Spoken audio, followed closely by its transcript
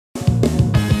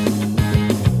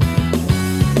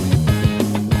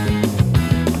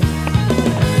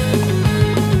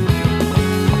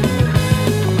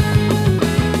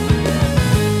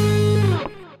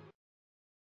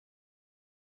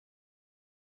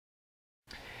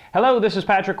Hello, this is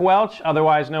Patrick Welch,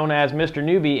 otherwise known as Mr.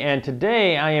 Newbie, and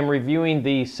today I am reviewing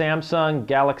the Samsung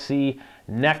Galaxy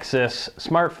Nexus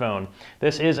smartphone.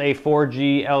 This is a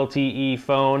 4G LTE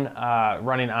phone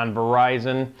running on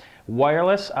Verizon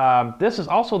Wireless. This is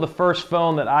also the first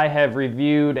phone that I have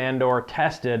reviewed and or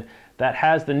tested that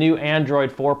has the new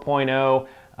Android 4.0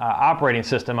 operating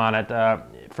system on it.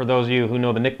 For those of you who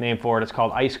know the nickname for it, it's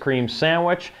called Ice Cream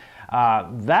Sandwich.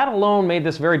 That alone made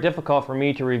this very difficult for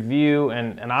me to review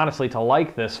and honestly to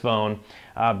like this phone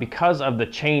because of the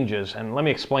changes, and let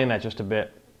me explain that just a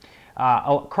bit.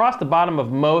 Across the bottom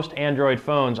of most Android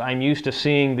phones, I'm used to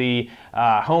seeing the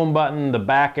home button, the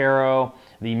back arrow,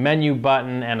 the menu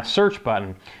button, and a search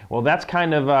button. Well, that's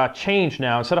kind of changed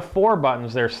now. Instead of 4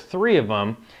 buttons, there's 3 of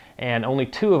them, and only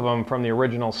 2 of them from the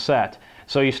original set.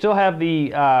 So you still have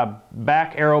the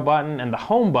back arrow button and the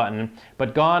home button,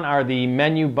 but gone are the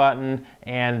menu button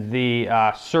and the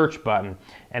search button.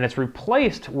 And it's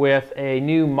replaced with a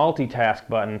new multitask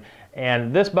button.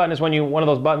 And this button is one of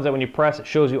those buttons that when you press, it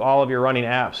shows you all of your running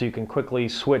apps so you can quickly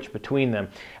switch between them.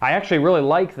 I actually really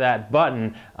like that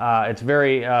button. It's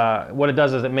very, what it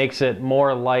does is it makes it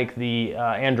more like the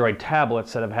Android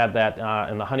tablets that have had that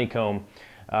in the honeycomb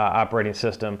operating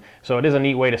system. So it is a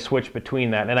neat way to switch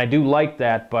between that, and I do like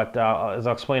that, but as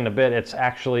I'll explain in a bit, it's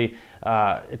actually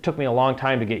it took me a long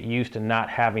time to get used to not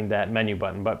having that menu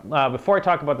button. But before I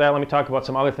talk about that, let me talk about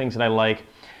some other things that I like.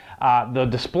 The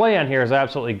display on here is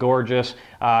absolutely gorgeous.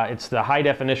 It's the high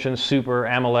definition super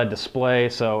AMOLED display,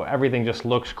 so everything just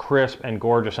looks crisp and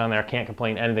gorgeous on there. I can't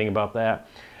complain anything about that.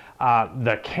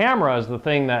 The camera is the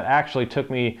thing that actually took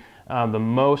me the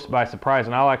most by surprise,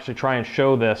 and I'll actually try and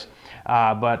show this.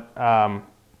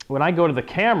 When I go to the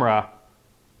camera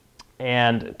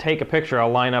and take a picture,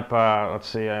 I'll line up, let's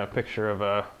see, a picture of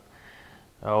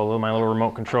my little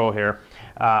remote control here.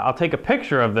 I'll take a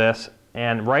picture of this,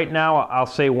 and right now I'll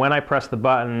say when I press the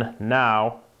button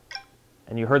now,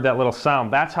 and you heard that little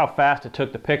sound. That's how fast it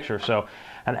took the picture. So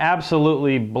an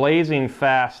absolutely blazing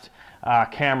fast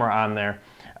camera on there.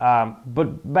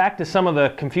 But back to some of the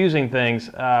confusing things.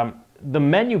 The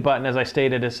menu button, as I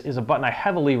stated, is a button I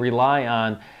heavily rely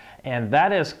on, and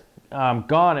that is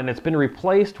gone, and it's been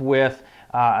replaced with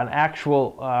an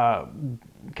actual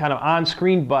kind of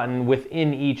on-screen button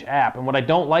within each app. And what I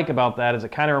don't like about that is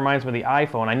it kind of reminds me of the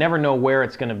iPhone. I never know where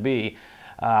it's going to be.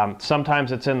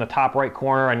 Sometimes it's in the top right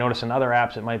corner. I notice in other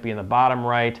apps it might be in the bottom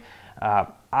right.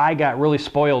 I got really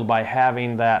spoiled by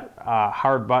having that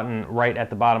hard button right at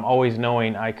the bottom, always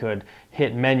knowing I could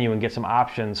hit menu and get some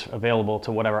options available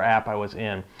to whatever app I was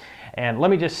in. And let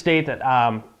me just state that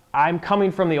I'm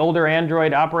coming from the older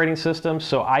Android operating system,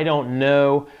 so I don't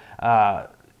know,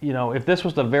 if this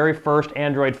was the very first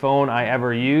Android phone I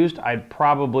ever used, I'd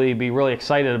probably be really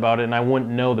excited about it and I wouldn't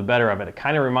know the better of it. It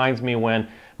kind of reminds me when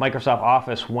Microsoft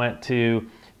Office went to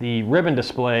the ribbon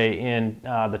display in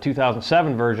the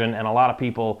 2007 version, and a lot of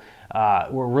people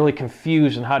were really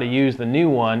confused on how to use the new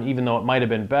one, even though it might have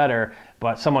been better.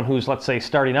 But someone who's, let's say,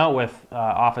 starting out with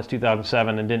Office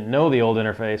 2007 and didn't know the old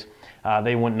interface,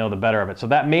 they wouldn't know the better of it. So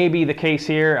that may be the case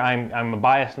here. I'm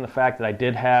biased in the fact that I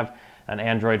did have an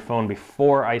Android phone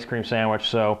before Ice Cream Sandwich,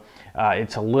 so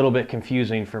it's a little bit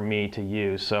confusing for me to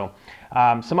use. So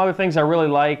some other things I really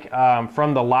like,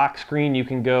 from the lock screen you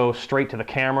can go straight to the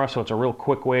camera, so it's a real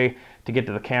quick way to get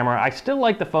to the camera. I still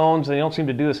like the phones, they don't seem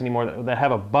to do this anymore, that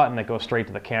have a button that goes straight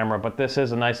to the camera, but this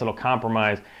is a nice little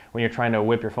compromise when you're trying to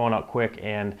whip your phone out quick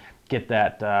and get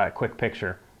that quick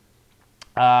picture.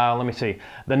 Let me see.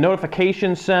 The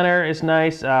notification center is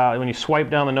nice. When you swipe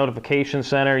down the notification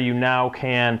center, you now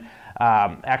can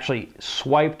actually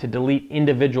swipe to delete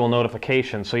individual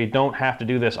notifications, so you don't have to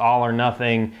do this all or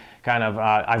nothing kind of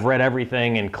I've read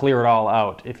everything and clear it all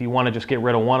out. If you want to just get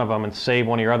rid of one of them and save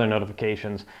one of your other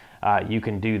notifications, you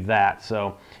can do that.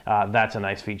 So that's a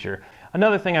nice feature.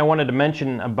 Another thing I wanted to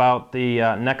mention about the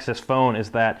Nexus phone is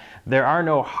that there are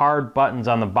no hard buttons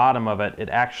on the bottom of it. It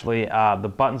actually,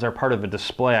 the buttons are part of the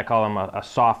display. I call them a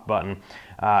soft button.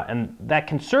 And that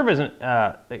can serve as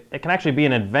it can actually be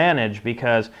an advantage,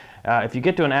 because if you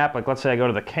get to an app, like let's say I go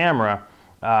to the camera,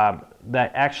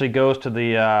 that actually goes to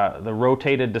the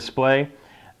rotated display,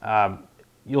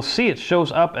 you'll see it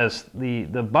shows up as the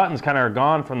buttons kind of are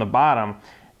gone from the bottom,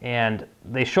 and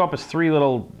they show up as 3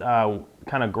 little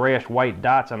kind of grayish white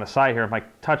dots on the side here. If I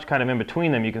touch kind of in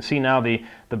between them, you can see now the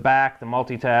back, the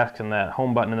multitask, and that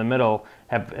home button in the middle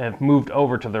have moved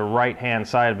over to the right hand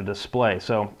side of the display.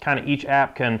 So kind of each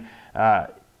app can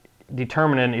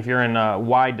determine if you're in a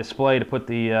wide display to put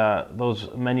those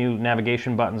menu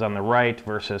navigation buttons on the right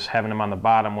versus having them on the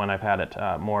bottom when I've had it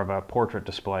more of a portrait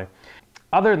display.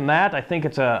 other than that, I think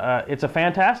it's a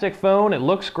fantastic phone. It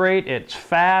looks great. It's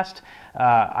fast.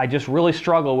 I just really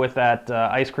struggle with that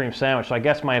ice cream sandwich. So I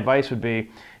guess my advice would be,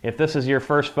 if this is your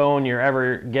first phone you're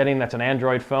ever getting that's an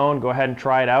Android phone, go ahead and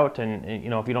try it out. And you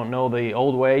know, if you don't know the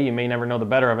old way, you may never know the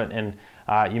better of it, and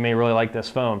you may really like this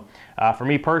phone. For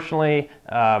me personally,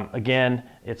 again,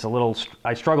 it's a little.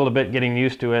 I struggled a bit getting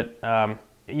used to it.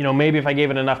 You know, maybe if I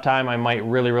gave it enough time, I might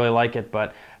really like it.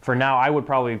 But for now, I would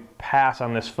probably pass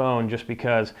on this phone just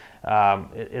because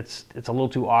it's a little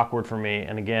too awkward for me.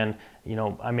 And again, you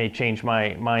know, I may change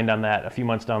my mind on that a few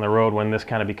months down the road when this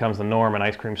kind of becomes the norm and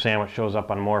ice cream sandwich shows up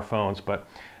on more phones. But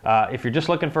if you're just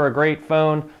looking for a great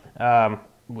phone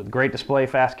with great display,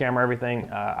 fast camera,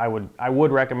 everything, I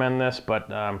would recommend this.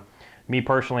 But me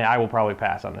personally, I will probably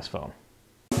pass on this phone.